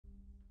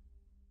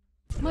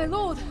My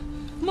lord!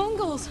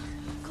 Mongols!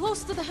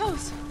 Close to the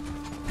house!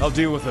 I'll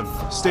deal with them.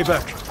 Stay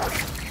back.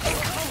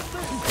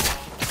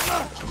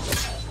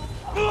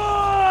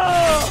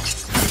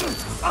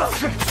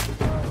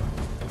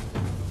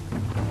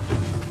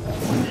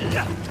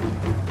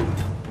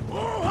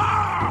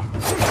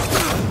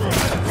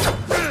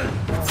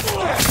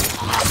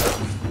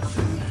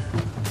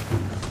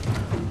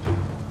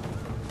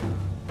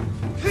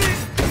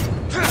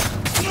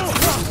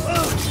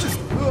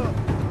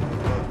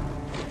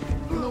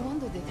 No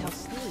wonder they tell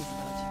stories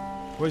about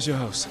you. Where's your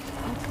house?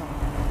 Not far.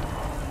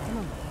 Come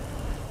on.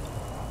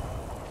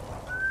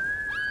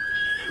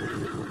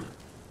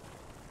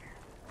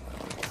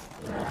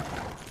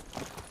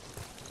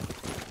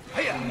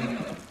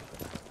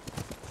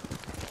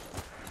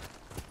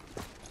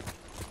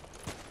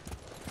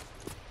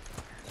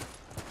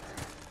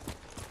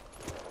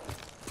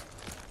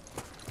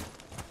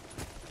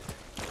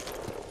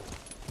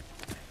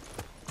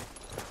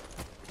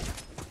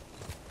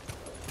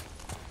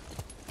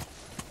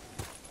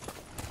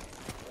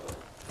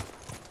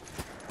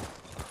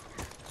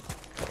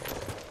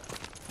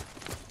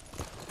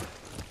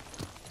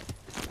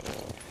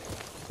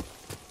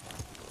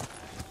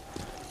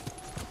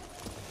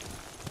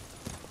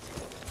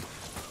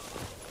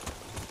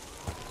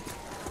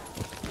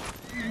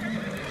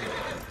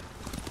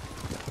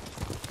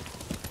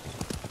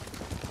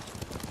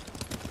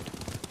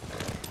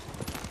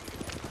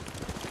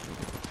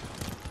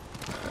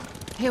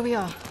 Here we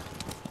are.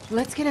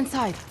 Let's get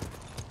inside.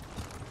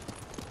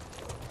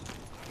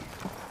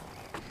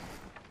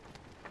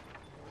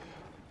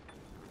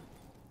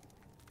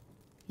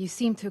 You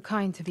seem too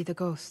kind to be the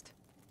ghost.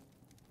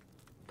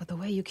 But the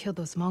way you killed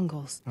those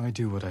Mongols... I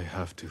do what I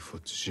have to for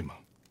Tsushima.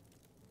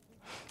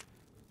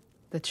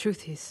 The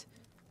truth is,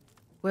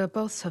 we're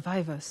both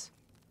survivors.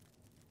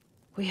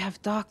 We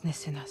have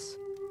darkness in us.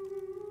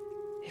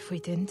 If we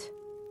didn't,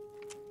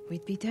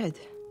 we'd be dead.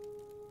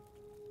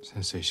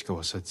 Sensei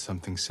Ishikawa said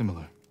something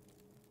similar.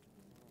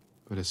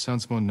 But it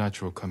sounds more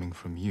natural coming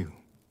from you,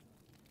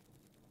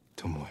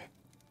 Tomoe.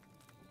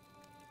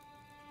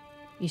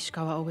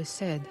 Ishikawa always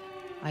said,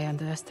 I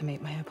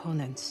underestimate my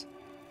opponents.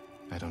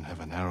 I don't have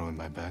an arrow in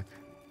my back.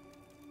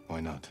 Why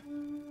not?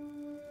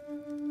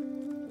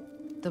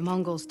 The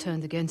Mongols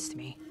turned against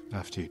me.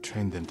 After you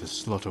trained them to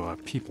slaughter our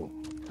people.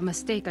 A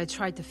mistake I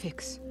tried to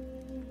fix.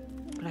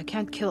 But I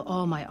can't kill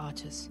all my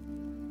archers.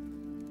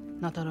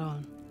 Not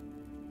alone.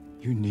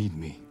 You need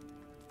me.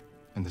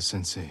 And the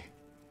sensei.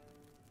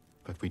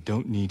 But we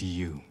don't need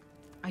you.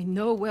 I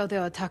know where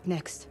they'll attack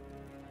next.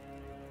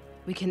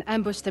 We can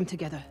ambush them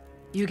together.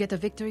 You get a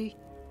victory,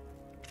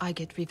 I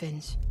get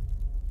revenge.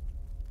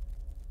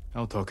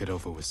 I'll talk it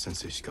over with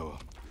Sensei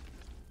Ishikawa.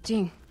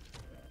 Jing.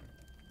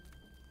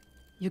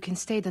 You can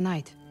stay the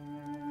night.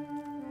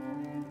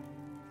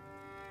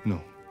 No,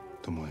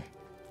 Tomoe.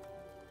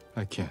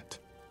 I can't.